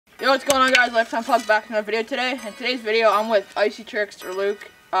Yo, what's going on, guys? Lifetime Puck back in another video today. In today's video, I'm with Icey.tricks or Luke.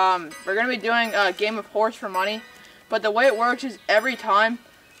 We're going to be doing a game of horse for money. But the way it works is every time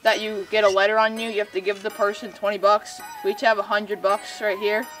that you get a letter on you, you have to give the person 20 bucks. We each have 100 bucks right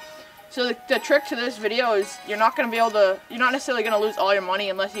here. So the trick to this video is you're not going to be able to, you're not necessarily going to lose all your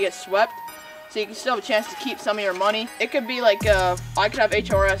money unless you get swept. So you can still have a chance to keep some of your money. It could be like, I could have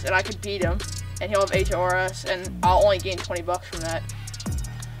HRS and I could beat him. And he'll have HRS and I'll only gain 20 bucks from that.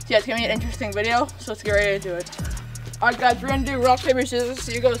 Yeah, it's gonna be an interesting video, so let's get ready to do it. Alright guys, we're gonna do rock, paper, scissors.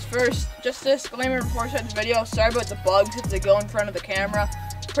 So you goes first. Just this disclaimer before I start this video. Sorry about the bugs if they go in front of the camera.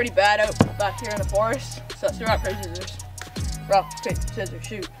 It's pretty bad out back here in the forest. So let's do rock, paper, scissors. Rock, paper, scissors,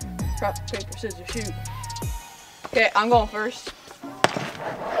 shoot. Rock, paper, scissors, shoot. Okay, I'm going first.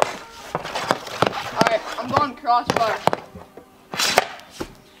 Alright, I'm going crossbar.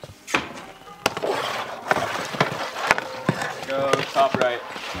 Go top right.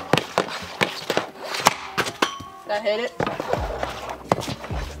 That hit it.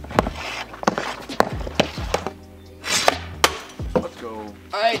 Let's go.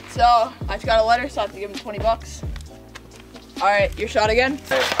 Alright, so I just got a letter, so I have to give him 20 bucks. Alright, your shot again.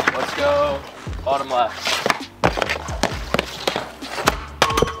 Okay, let's go bottom left.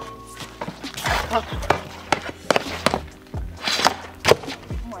 Oh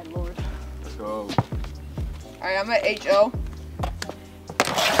my lord. Let's go. Alright, I'm at HO.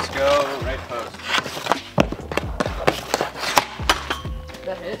 Let's go right post.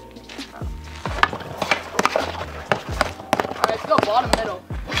 That hit. Alright, let's go bottom middle.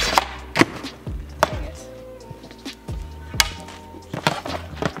 Dang it.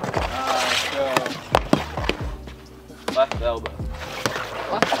 Let's go left elbow.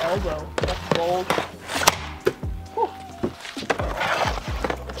 Left elbow. That's bold. Whew.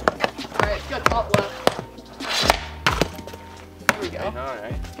 Alright, let's go top left. There we go.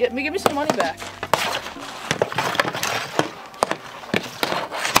 Alright. Give me some money back.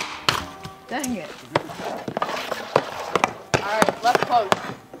 Dang it. Alright, left post.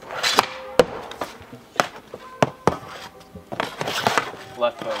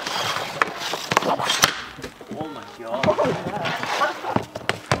 Left post. Oh my god. What was that?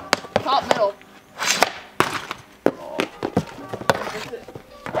 Top middle. Oh.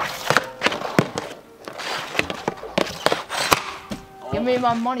 Give me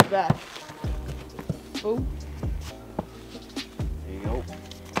my money back. Ooh. There you go.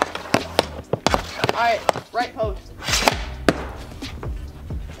 Alright, right post.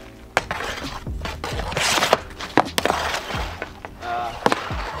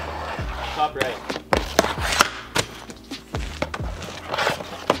 Top right.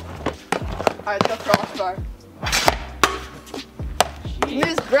 Alright, let's go crossbar. Jeez. Give me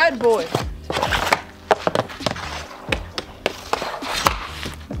this bread, boy.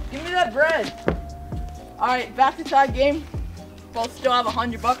 Give me that bread. Alright, back to tie game. Both still have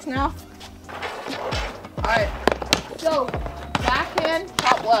 100 bucks now. Alright, so backhand,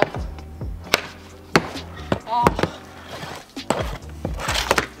 top left. Oh.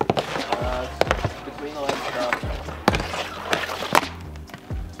 Between the legs cross.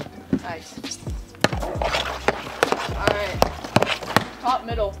 Nice. Alright, top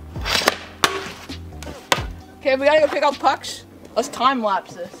middle. Okay, we gotta go pick up pucks. Let's time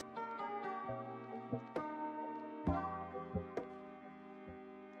lapse this.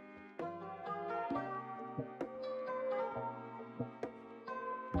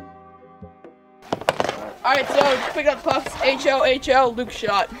 Alright, so pick up pucks. HO, Luke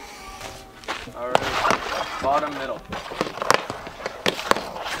shot. Alright. Bottom middle.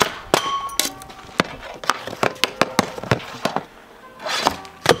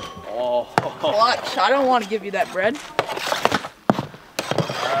 Oh. Clutch. I don't want to give you that bread.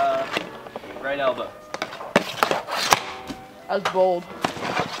 Right elbow. That was bold.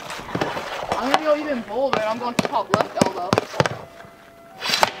 I'm gonna go even bolder. I'm going to top left elbow.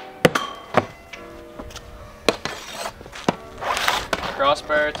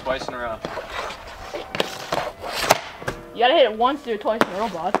 Crossbar twice in a row. You gotta hit it once, do it twice in a row,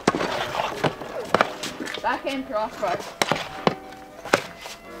 bud. Backhand crossbar.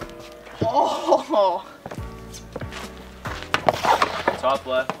 Oh! Top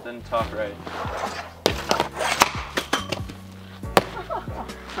left, then top right.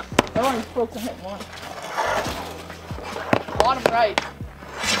 That one was supposed to hit one. Bottom right.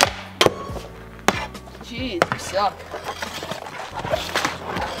 Jeez, you suck.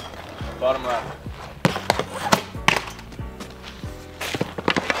 Bottom left.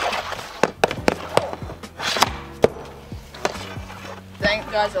 Dang,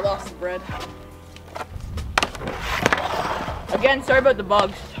 guys, I lost the bread. Again, sorry about the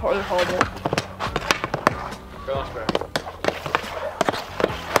bugs. It's horrible. Crossbar.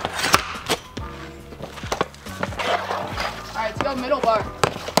 Alright, let's go middle bar.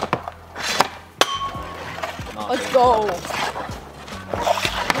 Let's Good. go.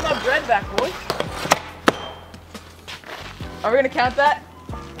 Get my bread back, boys. Are we gonna count that?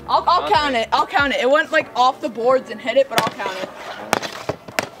 I'll count it. I'll count it. It went like off the boards and hit it, but I'll count it.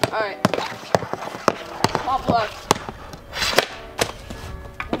 Alright. Top left.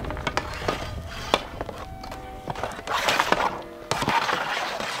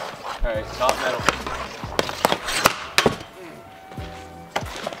 Alright, top middle.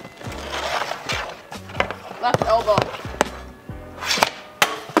 Left elbow.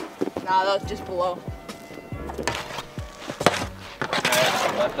 Nah, that was just below.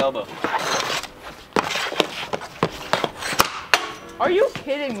 Alright, left elbow. Are you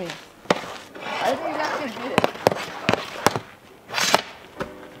kidding me? I think that's gonna hit it.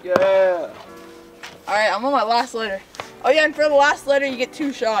 Yeah. Alright, I'm on my last letter. Oh yeah, and for the last letter you get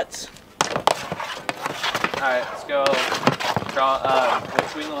 2 shots. Alright, let's go.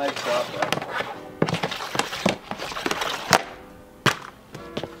 Between the legs, crossbar.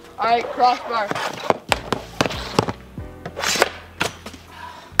 Alright, crossbar.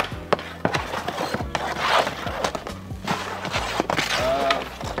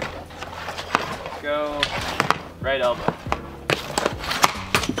 Go right elbow.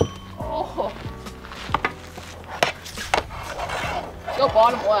 Oh. Go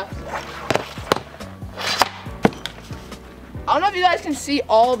bottom left. I don't know if you guys can see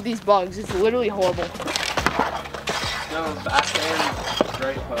all of these bugs. It's literally horrible. Go backhand,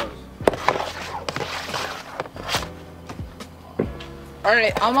 right pose.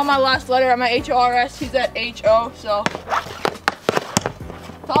 Alright, I'm on my last letter. I'm at H-O-R-S. He's at H-O, so.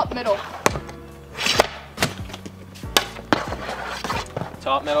 Top middle.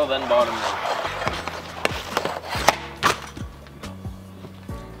 Top middle, then bottom middle.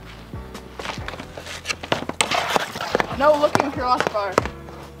 No looking crossbar.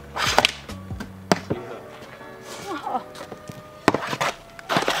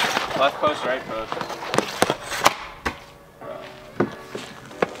 Left post, right post.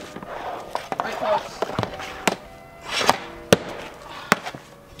 Right post.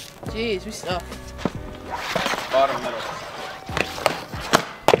 Jeez, we suck. Bottom middle.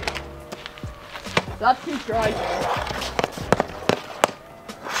 That's 2 tries.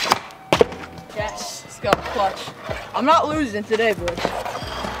 Yes, let's go, clutch. I'm not losing today, boys.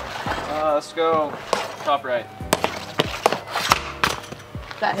 Let's go top right.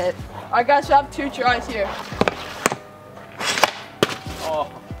 That hit. Alright guys, so I have 2 tries here.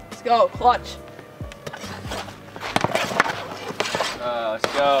 Oh. Let's go, clutch. Let's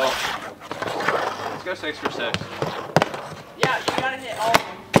go 6 for 6. Yeah, you gotta hit all of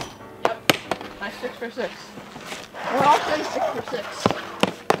them. Yep. Nice 6 for 6. We're all saying 6 for 6.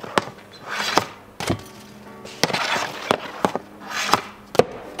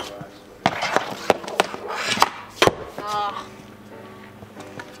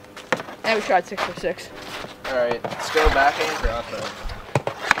 And we tried 6 for 6. Alright, let's go backhand crossbar.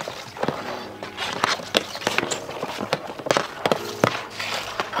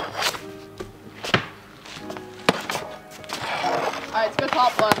 Alright, let's go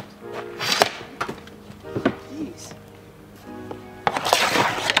top left. Jeez.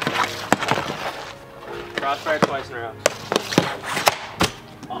 Crossbar twice in a row.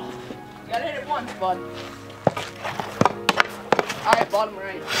 Oh, you gotta hit it once, bud. Alright, bottom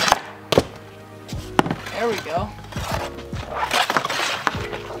right. There we go.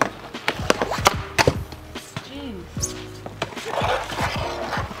 Jeez.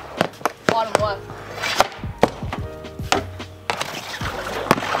 Bottom left.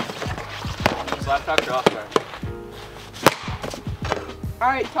 Left hook crossbar.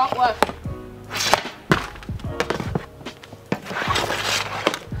 Alright, top left.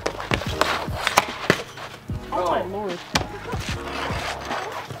 Oh my lord.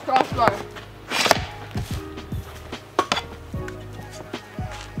 Crossbar.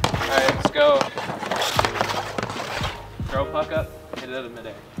 Alright, let's go. Throw puck up, hit it out of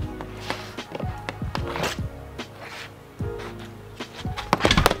midair.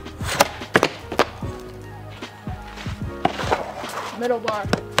 Middle bar.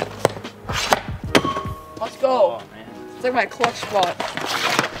 Let's go. Oh, man. It's like my clutch spot.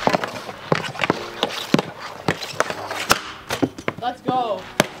 Let's go.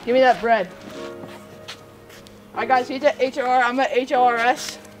 Give me that bread. Alright guys, he's at H-O-R, I'm at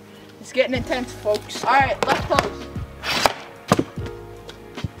H-O-R-S. It's getting intense, folks. Alright, left post.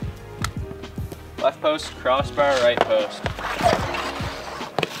 Left post, crossbar, right post.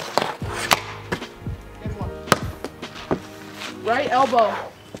 Right elbow.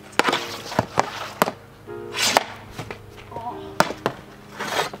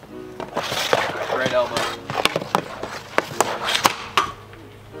 Right elbow.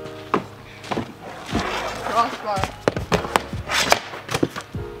 Crossbar.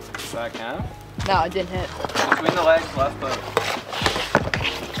 Back half. No, it didn't hit. Between the legs, left foot.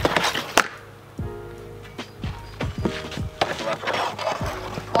 Left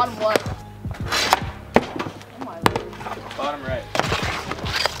foot. Bottom left. Oh my lord. Bottom right.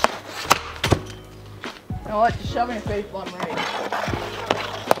 You know what? Just shove in your face, bottom right.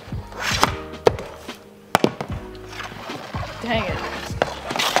 Dang it.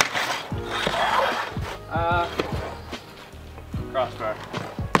 Crossbar.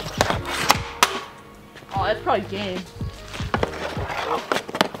 Oh, that's probably game.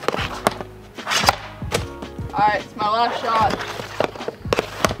 Alright, it's my last shot.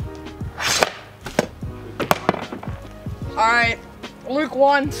 Alright, Luke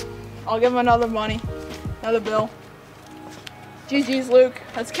won. I'll give him another money. Another bill. GG's, Luke.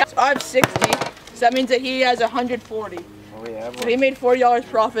 That's I have 60, so that means that he has 140. Oh, yeah. So he made $40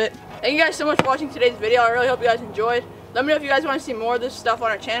 profit. Thank you guys so much for watching today's video. I really hope you guys enjoyed. Let me know if you guys want to see more of this stuff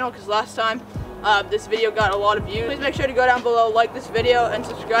on our channel, because last time this video got a lot of views. Please make sure to go down below, like this video, and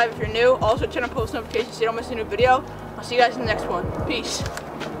subscribe if you're new. Also turn on post notifications so you don't miss a new video. I'll see you guys in the next one. Peace.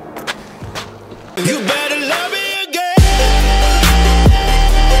 You better love